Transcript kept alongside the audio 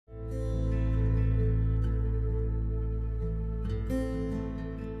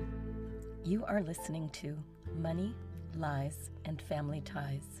You are listening to Money, Lies, and Family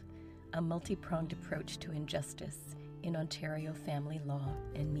Ties, a multi-pronged approach to injustice in Ontario family law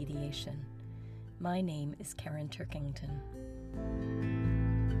and mediation. My name is Karen Turkington.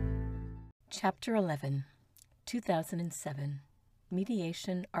 Chapter 11, 2007,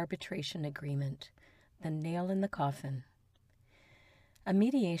 Mediation Arbitration Agreement, the nail in the coffin. A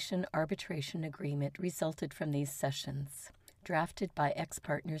mediation arbitration agreement resulted from these sessions, drafted by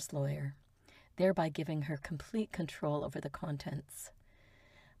ex-partner's lawyer, thereby giving her complete control over the contents.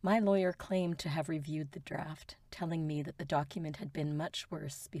 My lawyer claimed to have reviewed the draft, telling me that the document had been much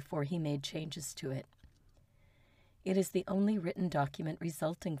worse before he made changes to it. It is the only written document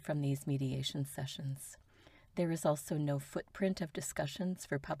resulting from these mediation sessions. There is also no footprint of discussions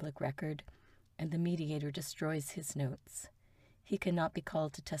for public record, and the mediator destroys his notes. He cannot be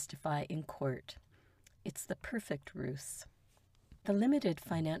called to testify in court. It's the perfect ruse. The limited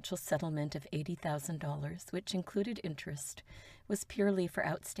financial settlement of $80,000, which included interest, was purely for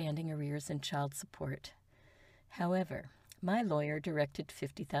outstanding arrears and child support. However, my lawyer directed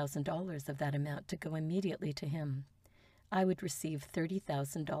 $50,000 of that amount to go immediately to him. I would receive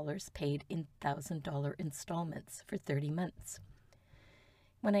 $30,000 paid in $1,000 installments for 30 months.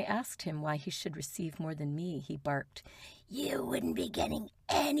 When I asked him why he should receive more than me, he barked, "You wouldn't be getting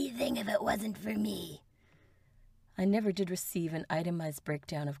anything if it wasn't for me." I never did receive an itemized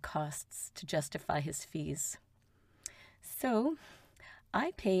breakdown of costs to justify his fees. So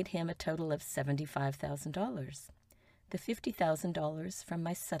I paid him a total of $75,000, the $50,000 from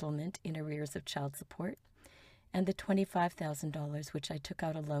my settlement in arrears of child support, and the $25,000 which I took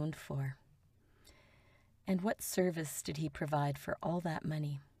out a loan for. And what service did he provide for all that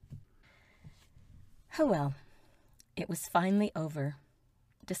money? Oh well, it was finally over.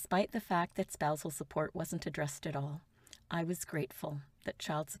 Despite the fact that spousal support wasn't addressed at all, I was grateful that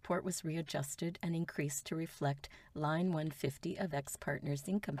child support was readjusted and increased to reflect line 150 of ex-partner's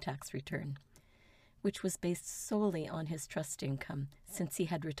income tax return, which was based solely on his trust income since he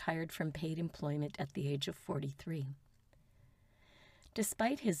had retired from paid employment at the age of 43.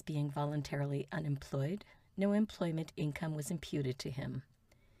 Despite his being voluntarily unemployed, no employment income was imputed to him.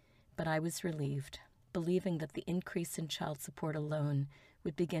 But I was relieved, believing that the increase in child support alone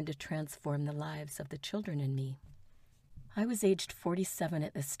would begin to transform the lives of the children and me. I was aged 47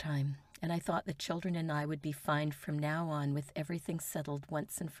 at this time, and I thought the children and I would be fine from now on with everything settled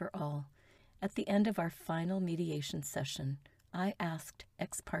once and for all. At the end of our final mediation session, I asked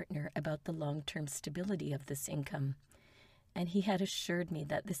ex-partner about the long-term stability of this income, and he had assured me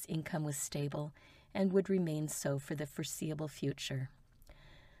that this income was stable and would remain so for the foreseeable future.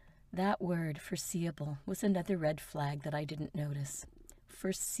 That word, foreseeable, was another red flag that I didn't notice.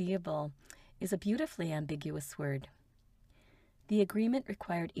 Foreseeable is a beautifully ambiguous word. The agreement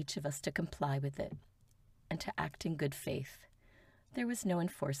required each of us to comply with it and to act in good faith. There was no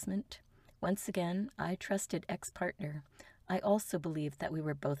enforcement. Once again, I trusted ex-partner. I also believed that we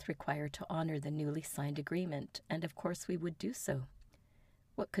were both required to honor the newly signed agreement, and of course we would do so.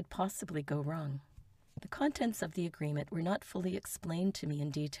 What could possibly go wrong? The contents of the agreement were not fully explained to me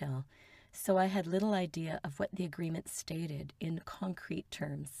in detail, so I had little idea of what the agreement stated in concrete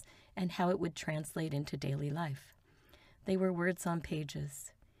terms and how it would translate into daily life. They were words on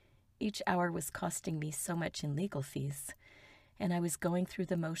pages. Each hour was costing me so much in legal fees, and I was going through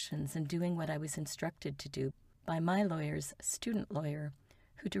the motions and doing what I was instructed to do by my lawyer's student lawyer,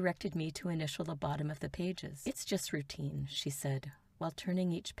 who directed me to initial the bottom of the pages. "It's just routine," she said, while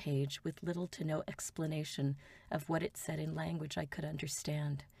turning each page with little to no explanation of what it said in language I could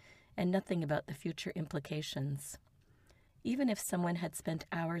understand, and nothing about the future implications. Even if someone had spent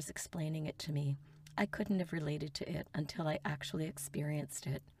hours explaining it to me, I couldn't have related to it until I actually experienced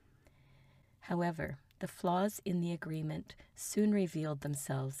it. However, the flaws in the agreement soon revealed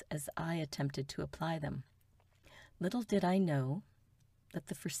themselves as I attempted to apply them. Little did I know that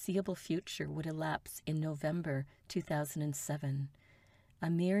the foreseeable future would elapse in November 2007, a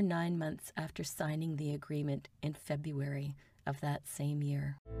mere 9 months after signing the agreement in February of that same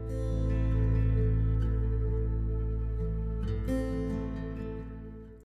year.